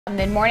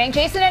Mid-morning.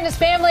 Jason and his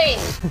family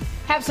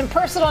have some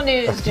personal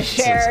news to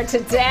share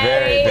today.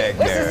 Very big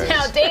This news. is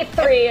now day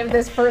 3 of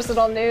this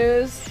personal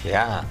news.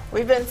 Yeah.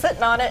 We've been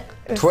sitting on it.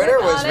 Twitter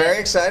was very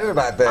excited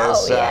about this.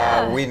 Oh,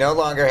 yeah. We no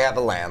longer have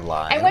a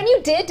landline. And when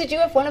you did you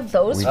have one of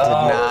those we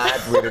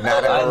phones? did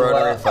not have a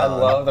rotary phone. I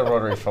love the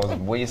rotary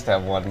phones. We used to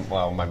have one.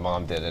 Well, my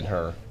mom did in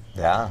her.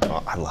 Yeah.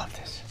 Oh, I love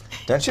this.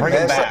 Don't you Bring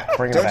it miss back.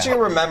 Bring it Don't back. you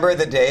remember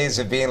the days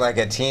of being like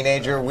a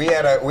teenager? We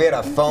had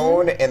a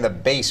phone in the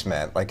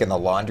basement, like in the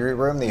laundry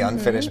room, the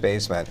unfinished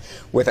basement,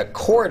 with a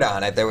cord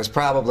on it that was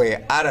probably,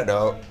 I don't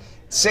know,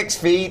 6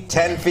 feet,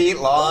 10 feet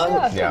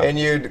long, Yeah. and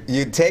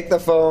you'd take the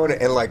phone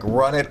and like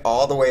run it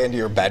all the way into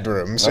your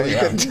bedroom so you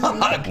could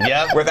talk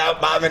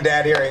without mom and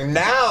dad hearing.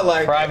 Now,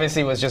 like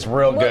Privacy was just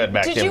real good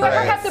back then. Did you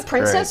ever have the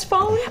princess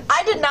phone?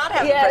 I did not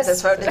have the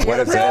princess phone. Did you What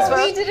have is the that? princess No,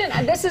 phone? we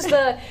didn't. This is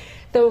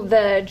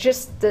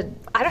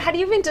I don't. How do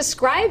you even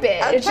describe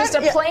it? It's just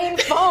a plain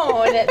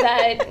phone that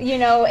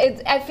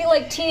I feel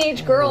like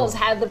teenage girls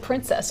had the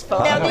princess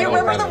phone. Now, do you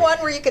remember the one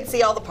where you could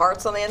see all the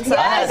parts on the inside?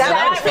 Yes,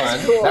 that was that fun.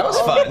 was cool. That was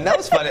fun. That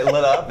was fun. It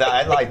lit up.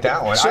 I liked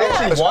that one. I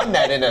actually won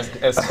that in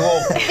a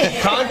school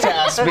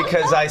contest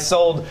because I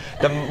sold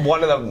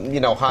one of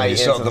the high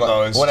ends sold of the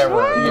most. whatever.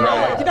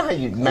 Wow. You know how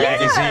you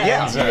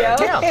magazines.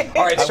 Yeah.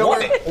 All right, so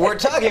we're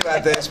talking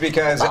about this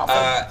because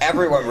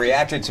everyone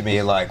reacted to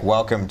me like,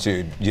 welcome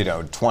to,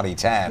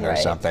 2010 or Right.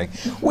 something.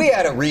 We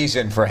had a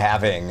reason for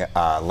having a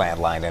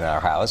landline in our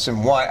house,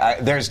 and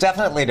there's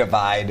definitely a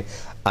divide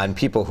on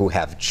people who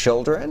have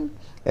children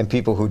and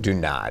people who do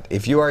not.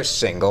 If you are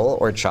single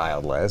or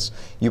childless,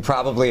 you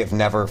probably have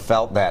never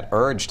felt that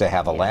urge to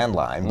have a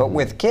landline. But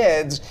with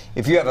kids,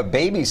 if you have a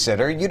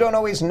babysitter, you don't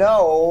always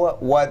know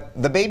what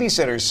the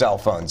babysitter's cell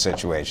phone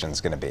situation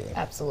is going to be.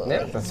 Absolutely.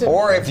 Yeah, that's-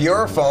 Or if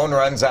your phone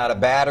runs out of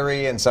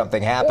battery and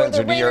something happens,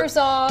 the ringer's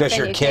off does and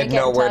your you kid can't get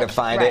know in where to touch.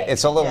 find Right. it?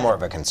 It's a little more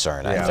of a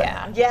concern, I think.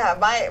 Yeah.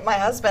 Yeah, my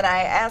husband,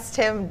 I asked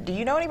him, do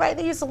you know anybody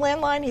that uses a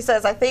landline? He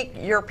says, I think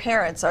your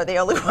parents are the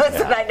only ones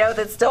that I know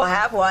that still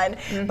have one.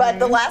 But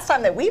the last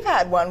time that we've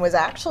had one was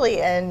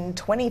actually in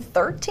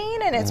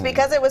 2013, and it's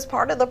because it was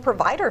part of the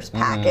provider's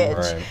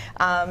package.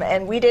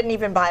 And we didn't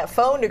even buy a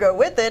phone to go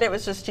with it. It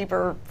was just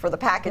cheaper for the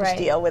package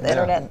deal with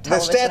internet and The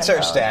television. stats and are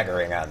phone.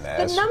 staggering on The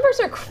this. numbers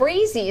are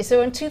crazy.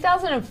 So in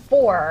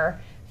 2004,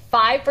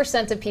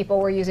 5% of people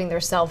were using their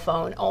cell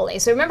phone only.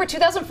 So remember,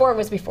 2004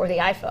 was before the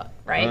iPhone,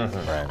 right?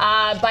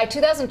 By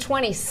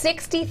 2020,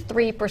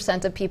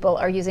 63% of people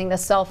are using the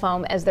cell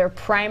phone as their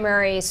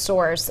primary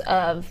source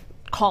of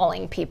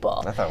calling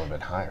people. I thought it would have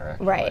been higher.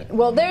 Actually. Right.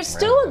 Well, there's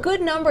still a good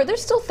number.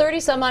 There's still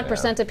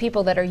 30-some-odd% of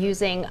people that are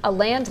using a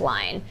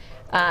landline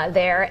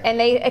there, and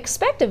they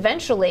expect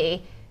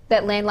eventually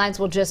that landlines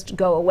will just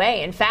go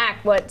away. In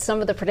fact, what some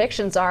of the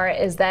predictions are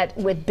is that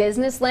with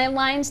business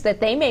landlines,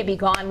 that they may be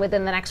gone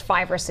within the next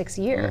 5 or 6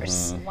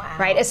 years. Wow.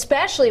 Right?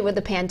 Especially with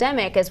the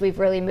pandemic, as we've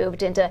really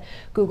moved into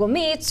Google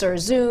Meets or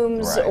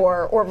Zooms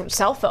or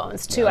cell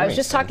phones too. I was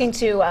just talking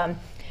to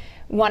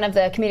one of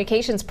the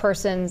communications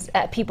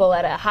people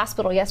at a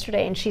hospital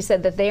yesterday, and she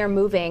said that they are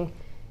moving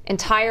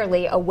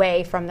entirely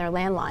away from their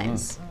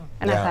landlines.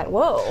 And I thought,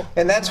 whoa.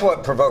 And that's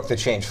what provoked the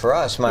change for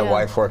us. My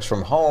wife works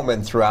from home,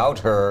 and throughout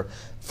her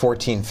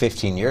 14,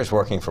 15 years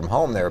working from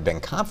home, there have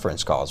been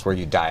conference calls where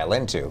you dial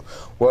into.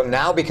 Well,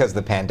 now because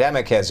the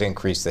pandemic has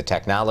increased the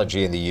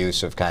technology and the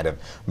use of kind of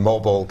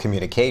mobile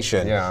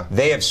communication,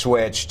 they have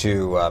switched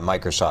to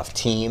Microsoft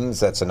Teams.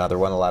 That's another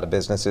one a lot of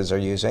businesses are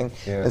using.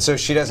 And so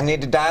she doesn't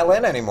need to dial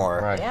in anymore.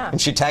 Right. And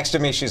she texted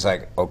me, she's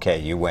like, okay,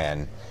 you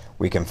win.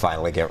 We can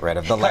finally get rid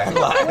of the landline.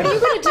 What are you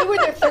going to do with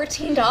your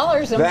 $13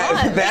 a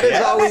month? That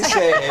is all we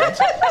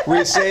saved.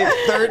 We saved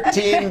 $13.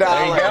 There you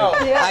go.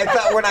 I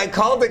thought when I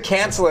called to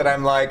cancel it,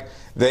 I'm like,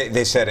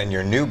 they said, and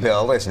your new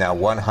bill is now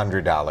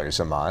 $100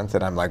 a month.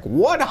 And I'm like,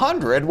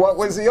 100? What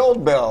was the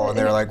old bill? And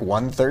they're like,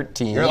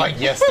 113. You're like,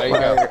 yes, there you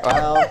go.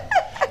 Well,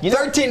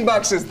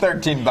 $13 is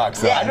 $13.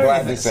 Though. I'm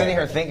glad they Sitting said.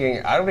 here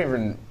thinking, I don't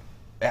even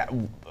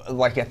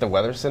like at the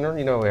weather center.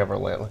 We have our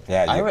landline.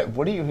 Yeah.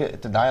 What do you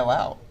hit to dial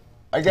out?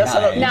 I guess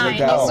I don't use 9. it You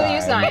dial still out.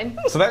 use 9.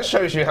 So that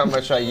shows you how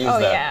much I use Oh,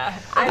 that. yeah.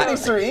 I do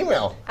through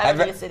email. I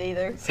don't use it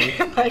either.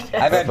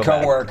 I've had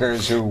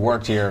coworkers who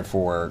worked here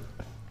for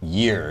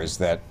years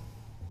that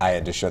I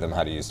had to show them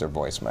how to use their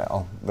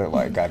voicemail. They're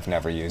like, I've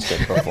never used it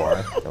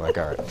before. They're like,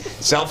 all right.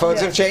 Cell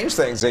phones have changed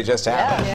things. They just have.